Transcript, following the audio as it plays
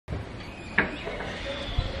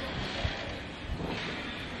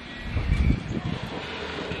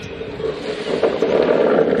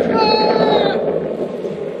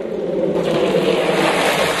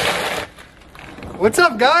What's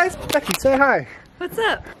up, guys? Becky, say hi. What's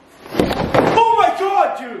up? Oh my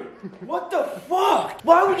god, dude! What the fuck?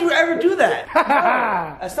 Why would you ever do that?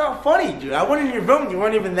 That's not funny, dude. I went in your room and you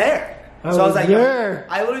weren't even there. So I was like, there.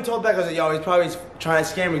 I literally told Beck, I was like, yo, he's probably trying to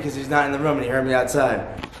scare me because he's not in the room and he heard me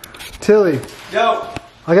outside. Tilly, Yo!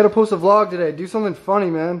 I gotta post a vlog today. Do something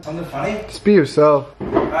funny, man. Something funny? Just be yourself.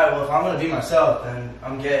 Alright, well, if I'm gonna be myself, then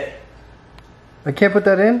I'm gay. I can't put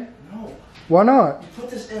that in? No. Why not? You put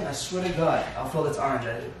this in, I swear to God. I'll fill this orange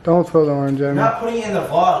at you. Don't throw the orange at I'm me. not putting it in the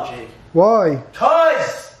vlog, Jake. Why?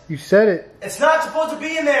 Cause! You said it. It's not supposed to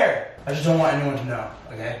be in there! I just don't want anyone to know,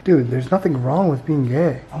 okay? Dude, there's nothing wrong with being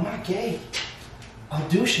gay. I'm not gay. I'll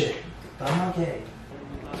do shit, but I'm not gay.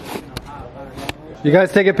 You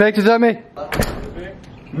guys taking pictures of me?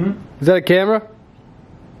 Is that a camera?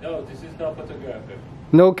 No, this is not photography.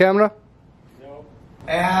 No camera? No.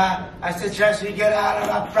 I suggest we get out of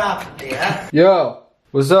our property, huh? Yo,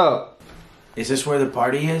 what's up? Is this where the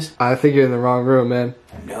party is? I think you're in the wrong room, man.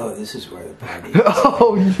 No, this is where the party is.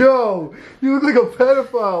 Oh, yo! You look like a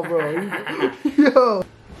pedophile, bro. Yo!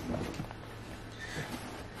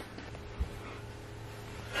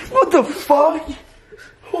 What the fuck?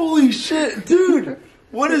 Holy shit, dude!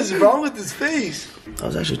 What is wrong with his face? I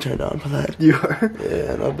was actually turned on for that. You are?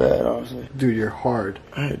 Yeah, not bad, honestly. Dude, you're hard.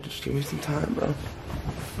 Alright, just give me some time, bro.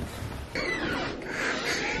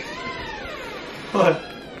 What?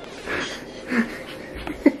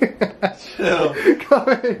 Chill. Come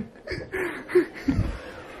in.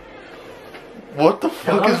 What the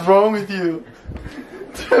fuck is wrong with you?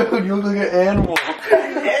 Dude, you look like an animal.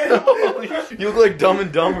 You look like Dumb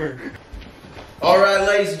and Dumber. Alright,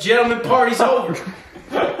 ladies and gentlemen, party's over.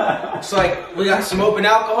 Looks like we got some open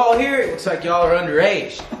alcohol here. It looks like y'all are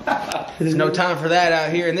underage. There's no time for that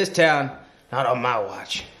out here in this town. Not on my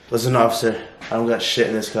watch. Listen, officer, I don't got shit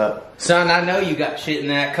in this cup. Son, I know you got shit in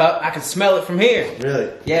that cup. I can smell it from here.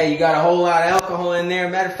 Really? Yeah, you got a whole lot of alcohol in there.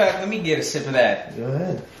 Matter of fact, let me get a sip of that. Go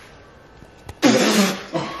ahead.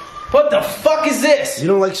 What the fuck is this? You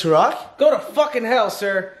don't like Ciroc? Go to fucking hell,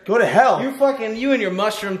 sir. Go to hell? You and your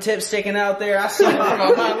mushroom tip sticking out there. I see it from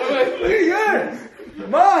my mind. Look at yours.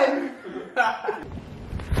 Mine?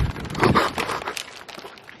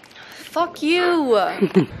 Fuck you.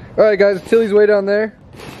 Alright, guys, Tilly's way down there.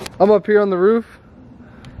 I'm up here on the roof.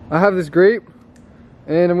 I have this grape,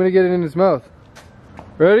 and I'm gonna get it in his mouth.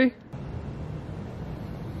 Ready?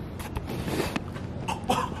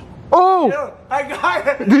 Oh! Yo, I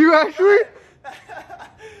got it. Do you actually?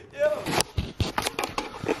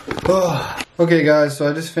 Okay guys, so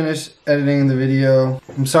I just finished editing the video.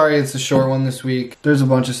 I'm sorry it's a short one this week. There's a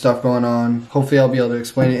bunch of stuff going on. Hopefully I'll be able to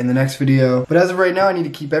explain it in the next video. But as of right now, I need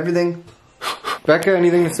to keep everything. Becca,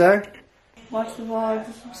 anything to say? Watch the vlog,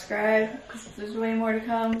 subscribe, because there's way more to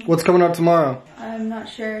come. What's coming up tomorrow? I'm not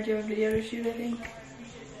sure. Do you have a video to shoot, I think?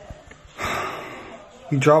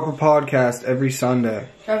 You drop a podcast every Sunday.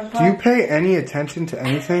 Do you pay any attention to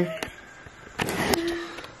anything?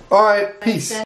 Alright, peace.